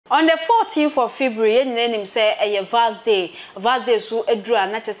On the 14th of February, any name say a vast day so edra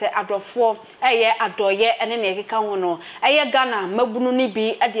na chese adofo eye adoye ene ne keka hono eye Ghana mabunu ni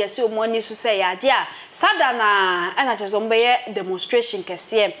bi ade ase omoni so say ade a sada na na chese ombeye demonstration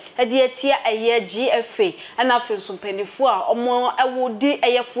kese ade atia eye GFA na afenso mpendifo a omo ewodi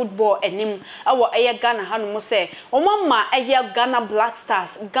eye football enim awo eye Ghana hanu mo say omama eye Ghana Black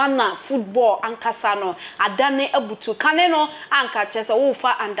Stars Ghana football ankasa no adane abutu kane no anka chese wo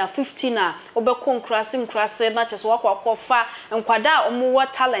fa under 15 na obekọ nkrase na chese wakwakofa nkwada omuwa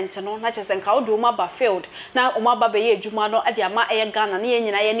talent no na chese nka odu omaba field na omaba be ye adwuma no ade ama eye Ghana na ye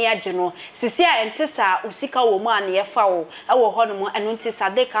nyina ye ne age no sisi a entesa usika wo mu ane ye fa wo ewo hono mu eno nti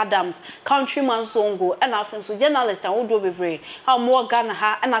Sadick Adams Countryman Songo na afenso journalist an odu bebre ha omo Ghana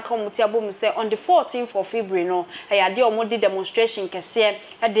ha na ka omuti abom say on the 14th of February no ade omo di demonstration kese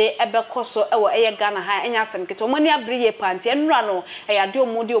ade ebekoso ewo eye Ghana ha enya asem keto omani abriye panti enura no ade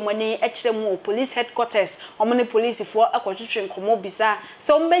omo di omani echire mu police headquarters omani police for akotwetwe nkomo bisa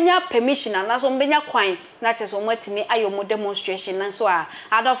so mbenya permission na so mbenya kwan na chese omwatimi ayomo demonstration na so a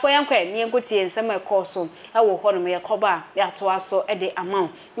adofo yankwa ni enkotie nsem ekoso ewo hono me yakoba ya to aso ede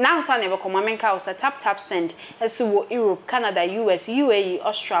amount na nsa na ebekoma menka o tap send esuwo Europe Canada US UAE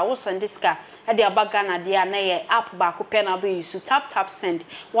Australia wo sandiska ade abagana dia na ye app ba ko pe na be use tap send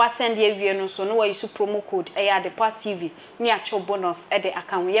wa send ye wie no so no wa use promo code eya Depa TV ni acho bonus ede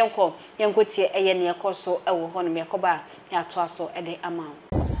account yenkotie eye ne ekoso ewo hono me yakoba ya to aso ede amount.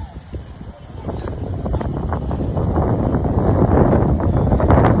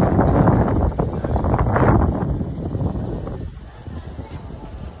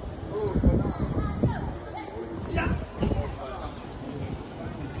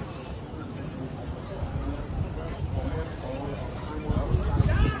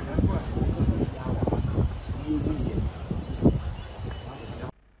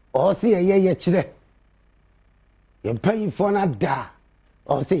 O si ye chire ye pay for na da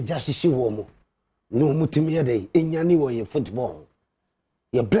o si jashishi wo mo no mutimi ye dey enyane wo ye football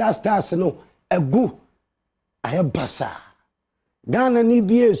ye blasters no egu aye basa Ghana ni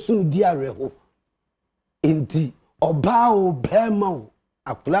bi esu di areho enti oba o bema o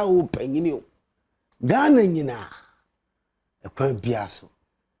akula o panyini o Ghana nyina ekwan biaso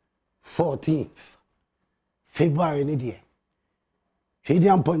 14th February ni die Chidi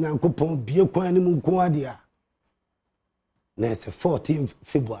amponya nkopon bie kwan ni mu nko ade a na 14th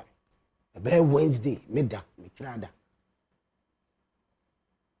February ebe Wednesday midda mikirada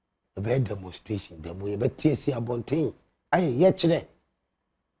ebe demonstration demo ye betiesi abonten aye ye kire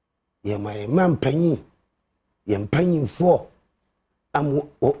ye mai mampanyi ye mpanyimfo am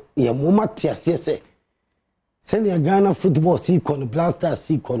ye momati asese sene Ghana football si kono blaster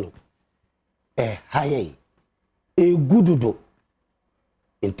si kono haye gududo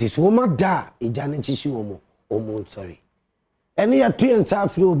Intis woma da ejane nchishi omo sorry ene ya tuensa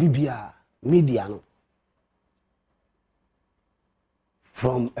afre obibia media no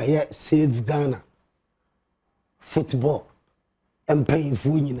from Save Ghana football empayinfo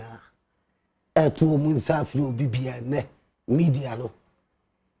nyina eto omo nsa afre obibia ne media no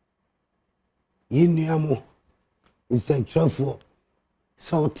yinuamo insentrafo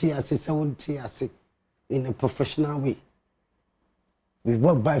so ase in a professional way. We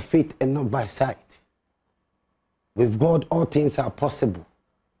work by faith and not by sight. With God, all things are possible.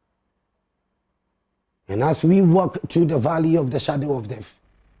 And as we walk through the valley of the shadow of death,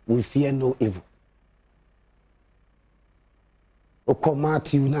 we fear no evil. Oko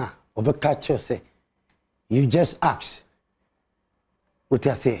Matthew na, obekacho say, you just ask. What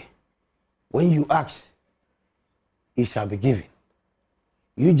I say, when you ask, it shall be given.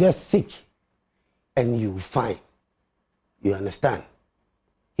 You just seek, and you find. You understand?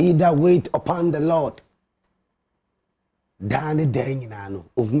 He that wait upon the Lord, Dani Danyano,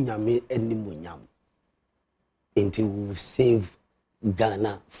 Ohunyame Enimunyam, until we will save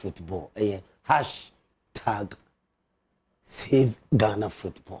Ghana football. Hashtag save Ghana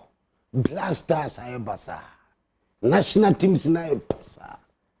football. Blasters ayabasa. National teams na ayabasa.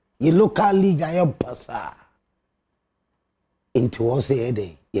 Your local league ayabasa. Into all say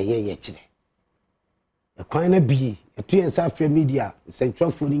day, ye chile. A coin be a 2 and South media,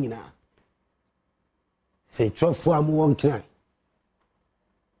 central fooling in our central farm one cry.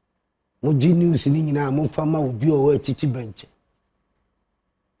 Moji news in our Mufama will be away chichi bench.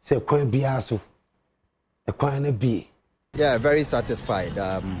 Say, coin be aso. A coin be. Yeah, very satisfied.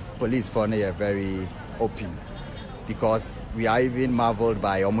 Police for me are very open because we are even marveled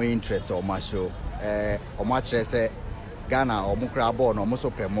by our interest or my show. Ghana or Mukrabo or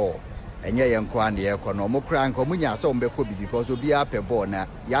Musope more. enye ye nkwa na ye kɔ no mo kra nko munya so mbekɔ bi because obi a pɛ ball na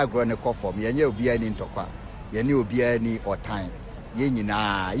ya agro ne kɔ form ye nye obi ani ntɔkwa ye ne obi ani ɔtan ye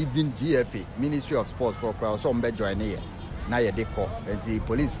nyina even GFA Ministry of Sports for crowd so mbe join ye na ye de kɔ enti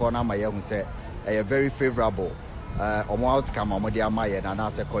police for na ma ye hu sɛ a very favorable omo outcome omo de ama ye na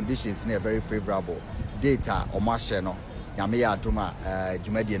say conditions na very favorable data omo ahye no nyame ya adoma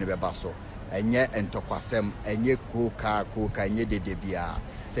dwumadie ne beba so enye entokwasem enye koka enye dedebia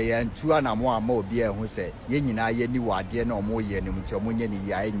say yantu anamo ama obi ehu say ye nyina ye ni wade na omo ye ne mti omo nye ni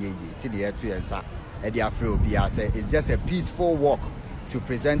ya enye yi ti de etu yensa e de afre obi a say it's just a peaceful walk to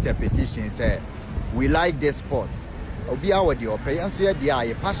present a petition say we like this sport obi a wodi opay so ye dia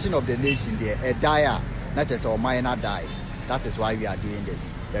a passion of the nation there a dire not just our minor die. That is why we are doing this.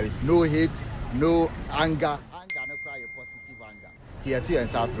 There is no hate, no anger. Anger no cry a positive anger. Tier 2 and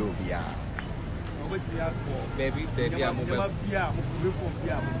South Robia. Baby, I'm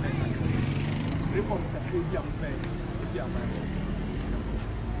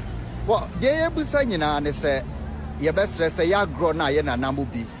well, they able saying and they say your best say ya grow na ye na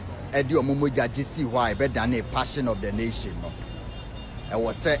namubi edi omomoja gisi why better than a passion of the nation. I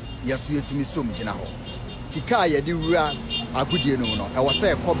was say yes you to me so mjina ho. Sika ye di wura agudie no no. I was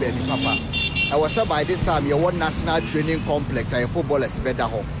say ko baby papa. I was say by this time your national training complex and footballers better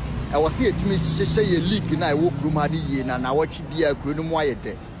ho. I was say to me ye league na wo kruma di ye na watchi bia kru no mo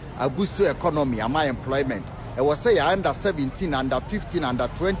ayede. Agusto economy am employment. I was say under 17, under 15, under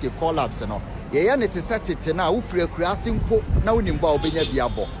 20 collapse no. Ye ya net set it na wo free kru asimpo na wonimba obenya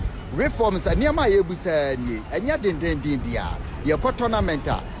biabo. Reforms aniama ye busa ni anya den bia. Ye ko tournament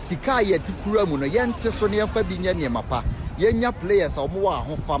a sika ye tikura mu no ye nte so ne yemfa bi nya ne mapa ye nya players omo wa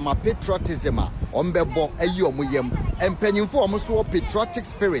ho fama patriotism a ombebo ayi omo yem empanyimfo omo so patriotic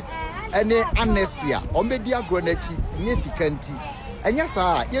spirit ene amnesia ombedi agro na chi nye sika nti enya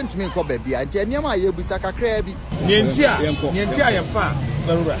saa ye ntumi nko ba bia nti aniama ye busa kakra bi nienti a ye fa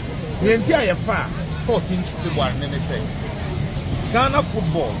barura nienti a ye fa 14th February ne say Ghana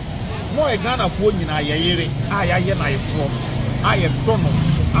football mo e Ghana fo nyina ye yere a ya ye na ye from I am Dono,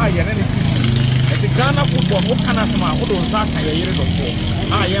 I am anything. At the Ghana football, what can I say? What do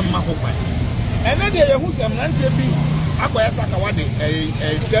I am Mahopa. And then there who's a man say, I go as a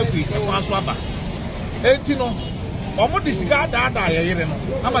Steffi, a Swaba. Etino, almost discard that I hear.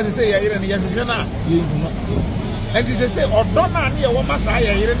 I'm going to say, I hear and they say, or Donna near one must I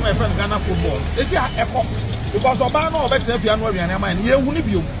hear my friend Ghana football. They say, echo because Obama or better if you are not your mind, you won't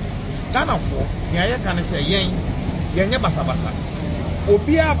be Ghana for, yeah, can say, yang. Yenye basabasa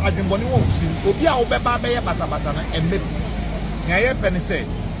obia adwemboni wo nsi obia obeba be ye basabasa na embe nya ye pene say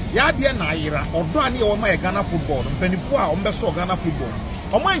ya de na ayira odo ane ye wo ma Ghana football mpanifo a ombe so Ghana football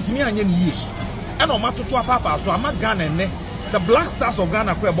omo antimi anye ne yie e na omatoto apapa so ama Ghana ne the Black Stars of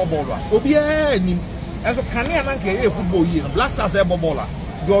Ghana kwa bobolo a obia anim enso kane na nke ye football yie Black Stars e bobolo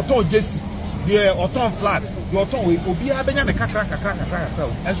de oton jersey de oton flat de oton we obia benya ne kakra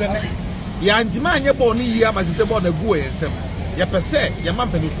enso ne ya antima anye ball ni yi ama se ball na gu ensem ya pese ya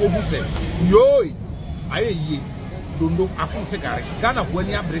mampanifo hu se yoi aye yi dondo afunte gare Ghana ko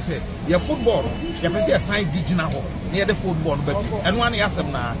ani abrese ya football ya pese ya sign digina ho na ya de football ba bi eno an ya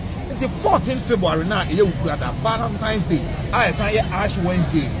asem na the 14th February na ye wukura da Valentine's Day I sign ya Ash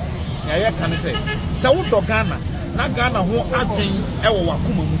Wednesday ya ye kan se wo do Ghana na Ghana ho adwen e wo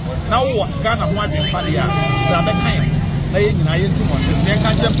wakoma mu na wo Ghana ho adwen pade ya da be kan na ye nyina ye ntimo ne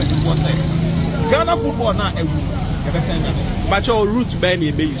kan champion ko say Ghana football na ewu e be sen ya ba cho route be na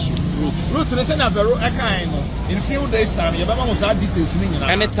e be yisu route ne say na vero e kan no in few days time ye be ma mo sa details ni nyina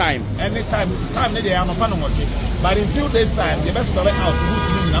anytime time ne dey anopa no ngoche but in few days time ye be spell out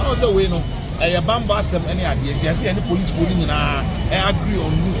route ni nyina also we no e ye bamba asem ene ade ye say any police phone ni nyina e agree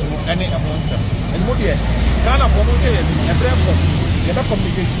on route no ene e ho nsem en mo de Ghana for no say e brefo ye be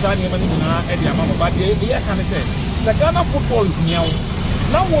communicate sa ni ma ni nyina e dey amama ba de ye kan say the Ghana football nyao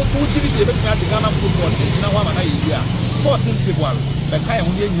now was so jiri be the Ghana football in na wa na year 14th February the kai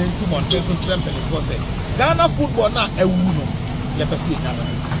hu ye nyina ntu mon person champion for say Ghana football na ewu no ye be see Ghana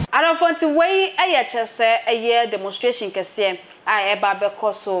Arafonti wey eye chese eye demonstration kese a eba be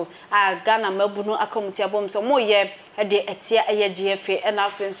koso a Ghana mabunu akomiti abom so mo ye de etia eye GFA and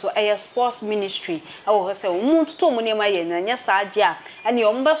afen so eye sports ministry e wo se mu toto mu ne ma ye na nya saaje a ene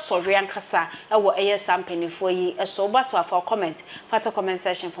omba sori ankasa e wo eye sampanifo yi e so ba so afa comment fata comment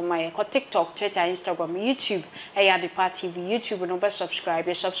section for my ko TikTok, Twitter, Instagram, YouTube eye Adepa TV YouTube no be subscribe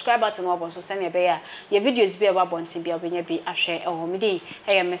button obo so send e be ya ye videos bi e ba bontin bi obenya bi ahwe e ho midi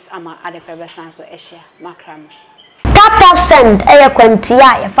eye Miss Ama Adepa be san so e share makram Tap send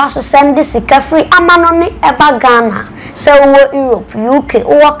kwantia fa so send sika free amano ne eba Ghana se wo Europe UK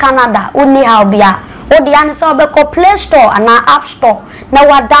wo Canada uni how bia wo de an se obeko Play Store ana App Store na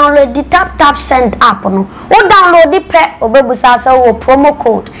wa download the tap send app no wo download the pe obebusa se wo promo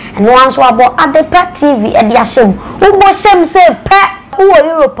code and once wo abo Adepa TV e de ahyem wo bo hyem se pe who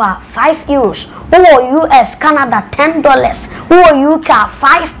Europe €5, who US Canada $10, who UK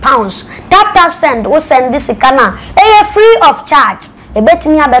 £5. Tap send who send this Ghana free of charge. A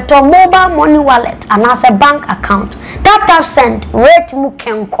betting better mobile money wallet and as a bank account. Tap send rate mu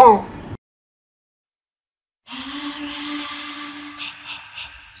kenkon.